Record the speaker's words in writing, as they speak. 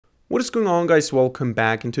What is going on, guys? Welcome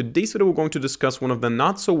back. In today's video we're going to discuss one of the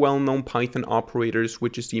not so well known Python operators,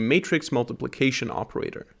 which is the matrix multiplication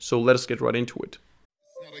operator. So let us get right into it.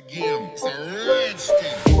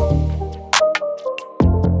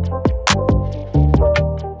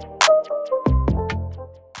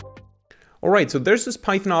 Alright, so there's this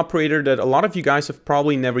Python operator that a lot of you guys have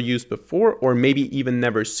probably never used before, or maybe even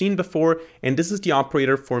never seen before, and this is the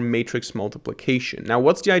operator for matrix multiplication. Now,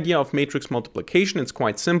 what's the idea of matrix multiplication? It's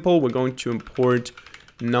quite simple. We're going to import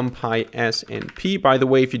numpy as np. By the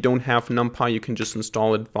way, if you don't have numpy, you can just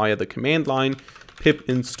install it via the command line, pip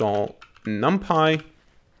install numpy.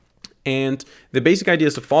 And the basic idea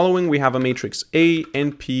is the following. We have a matrix A,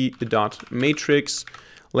 np.matrix.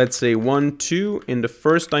 Let's say 1, 2 in the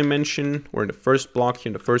first dimension, or in the first block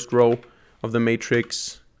here in the first row of the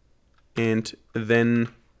matrix, and then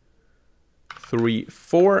 3,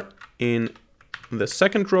 4 in the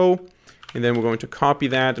second row. And then we're going to copy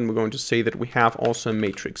that, and we're going to say that we have also a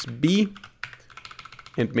matrix B.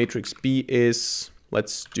 And matrix B is,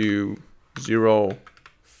 let's do 0,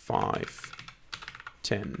 5,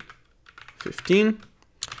 10, 15.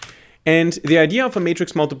 And the idea of a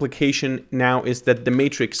matrix multiplication now is that the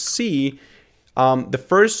matrix C, the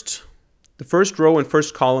first row and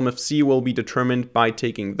first column of C will be determined by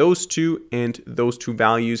taking those two and those two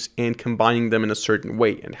values and combining them in a certain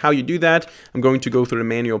way. And how you do that, I'm going to go through the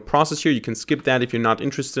manual process here. You can skip that if you're not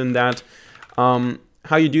interested in that.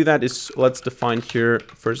 How you do that is, let's define here,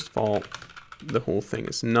 first of all, the whole thing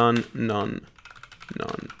is none, none,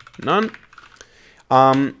 none, none.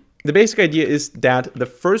 The basic idea is that the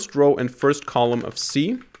first row and first column of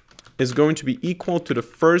C is going to be equal to the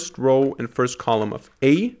first row and first column of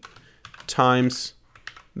A times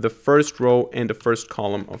the first row and the first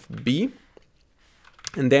column of B.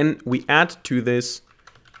 And then we add to this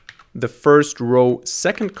the first row,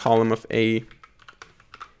 second column of A,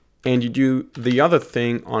 and you do the other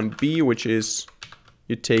thing on B, which is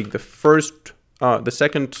you take the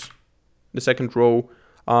second row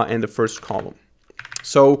and the first column.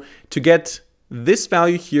 So to get this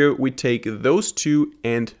value here, we take those two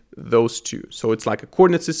and those two. So it's like a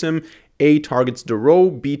coordinate system. A targets the row,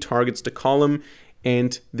 B targets the column,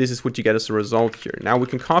 and this is what you get as a result here. Now we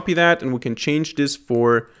can copy that and we can change this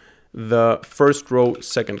for the first row,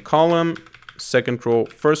 second column, second row,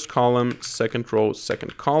 first column, second row,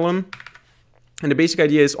 second column. And the basic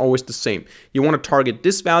idea is always the same. You want to target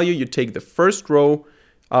this value, you take the first row.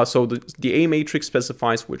 So the A matrix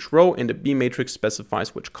specifies which row and the B matrix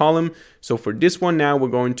specifies which column. So for this one now, we're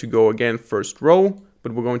going to go again first row,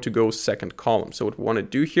 but we're going to go second column. So what we want to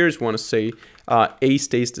do here is we want to say A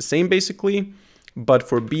stays the same basically, but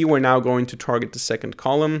for B, we're now going to target the second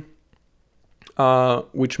column,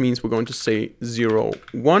 which means we're going to say 0,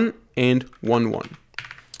 1 and 1, 1.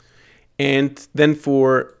 And then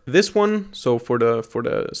for this one, so for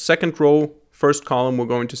the second row, first column, we're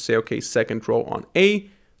going to say, okay, second row on A,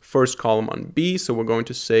 first column on B. So we're going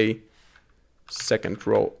to say second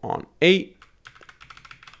row on A.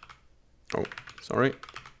 Oh, sorry.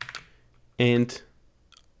 And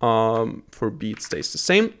for B, it stays the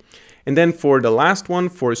same. And then for the last one,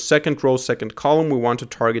 for second row, second column, we want to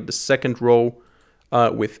target the second row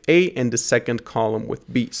with A and the second column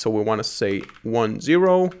with B. So we want to say 1,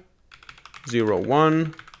 0, 0,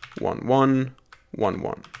 1, 1, 1, 1,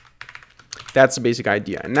 1. That's the basic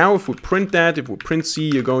idea. And now if we print that, if we print C,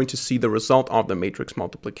 you're going to see the result of the matrix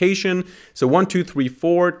multiplication. So 1, 2, 3,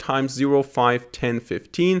 4 times 0, 5, 10,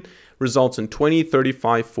 15 results in 20,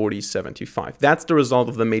 35, 40, 75. That's the result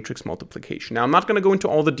of the matrix multiplication. Now, I'm not going to go into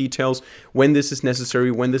all the details when this is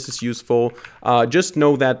necessary, when this is useful. Just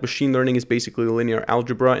know that machine learning is basically linear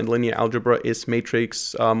algebra, and linear algebra is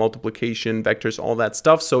matrix multiplication, vectors, all that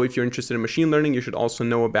stuff. So if you're interested in machine learning, you should also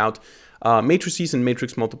know about matrices and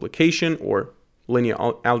matrix multiplication, or linear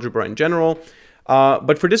algebra in general.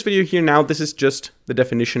 But for this video here now, this is just the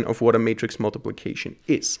definition of what a matrix multiplication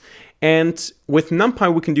is. And with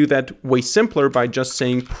NumPy, we can do that way simpler by just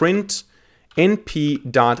saying print np.matmul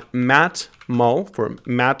for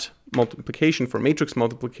mat multiplication, for matrix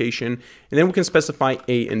multiplication, and then we can specify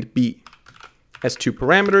A and B as two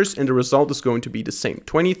parameters, and the result is going to be the same,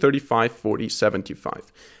 20, 35, 40,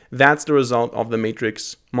 75. That's the result of the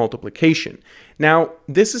matrix multiplication. Now,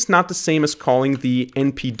 this is not the same as calling the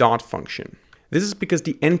np dot function. This is because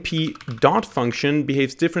the np dot function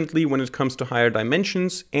behaves differently when it comes to higher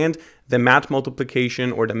dimensions, and the mat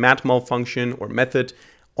multiplication or the matmul function or method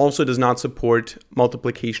also does not support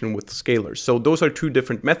multiplication with scalars. So those are two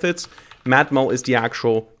different methods. MatMul is the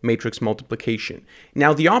actual matrix multiplication.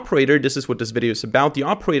 Now the operator, this is what this video is about. The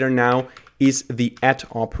operator now is the at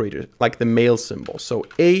operator, like the male symbol. So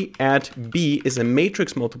A at B is a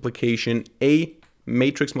matrix multiplication, A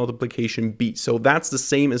matrix multiplication B. So that's the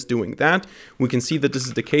same as doing that. We can see that this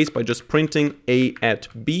is the case by just printing A at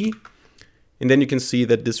B. And then you can see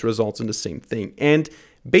that this results in the same thing. And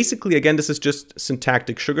basically, again, this is just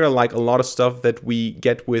syntactic sugar, like a lot of stuff that we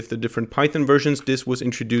get with the different Python versions. This was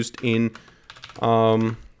introduced in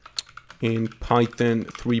Python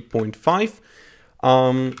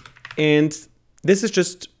 3.5. And this is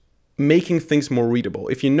just making things more readable.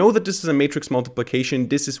 If you know that this is a matrix multiplication,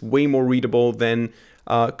 this is way more readable than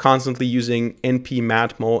constantly using np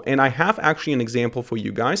matmul. And I have actually an example for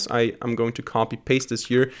you guys. I'm going to copy paste this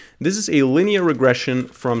here. This is a linear regression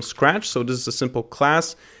from scratch. So this is a simple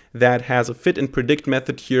class that has a fit and predict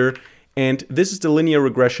method here. And this is the linear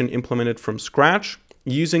regression implemented from scratch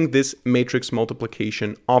using this matrix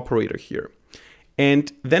multiplication operator here.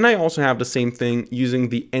 And then I also have the same thing using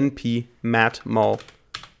the np matmul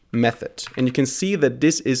method. And you can see that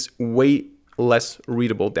this is way less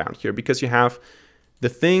readable down here because you have the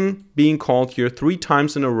thing being called here 3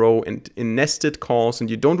 times in a row and in nested calls, and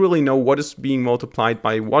you don't really know what is being multiplied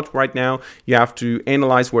by what right now. You have to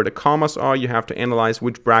analyze where the commas are. You have to analyze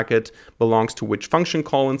which bracket belongs to which function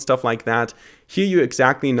call and stuff like that. Here you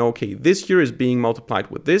exactly know, okay, this here is being multiplied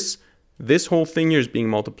with this. This whole thing here is being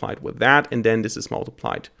multiplied with that, and then this is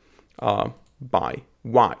multiplied by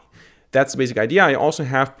y. That's the basic idea. I also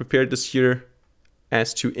have prepared this here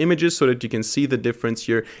as 2 images so that you can see the difference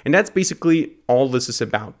here. And that's basically all this is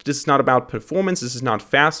about. This is not about performance. This is not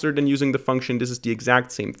faster than using the function. This is the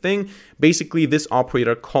exact same thing. Basically, this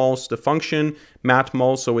operator calls the function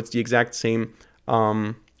matmul, so it's the exact same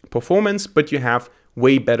performance, but you have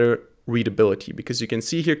way better readability because you can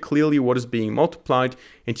see here clearly what is being multiplied,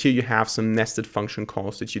 and here you have some nested function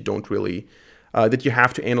calls that you don't really, that you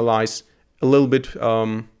have to analyze a little bit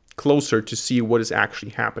closer to see what is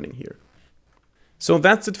actually happening here. So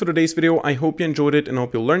that's it for today's video. I hope you enjoyed it and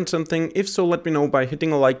hope you learned something. If so, let me know by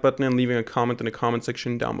hitting a like button and leaving a comment in the comment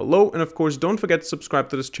section down below. And of course, don't forget to subscribe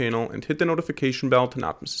to this channel and hit the notification bell to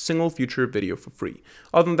not miss a single future video for free.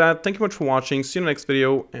 Other than that, thank you much for watching. See you in the next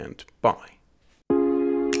video and bye.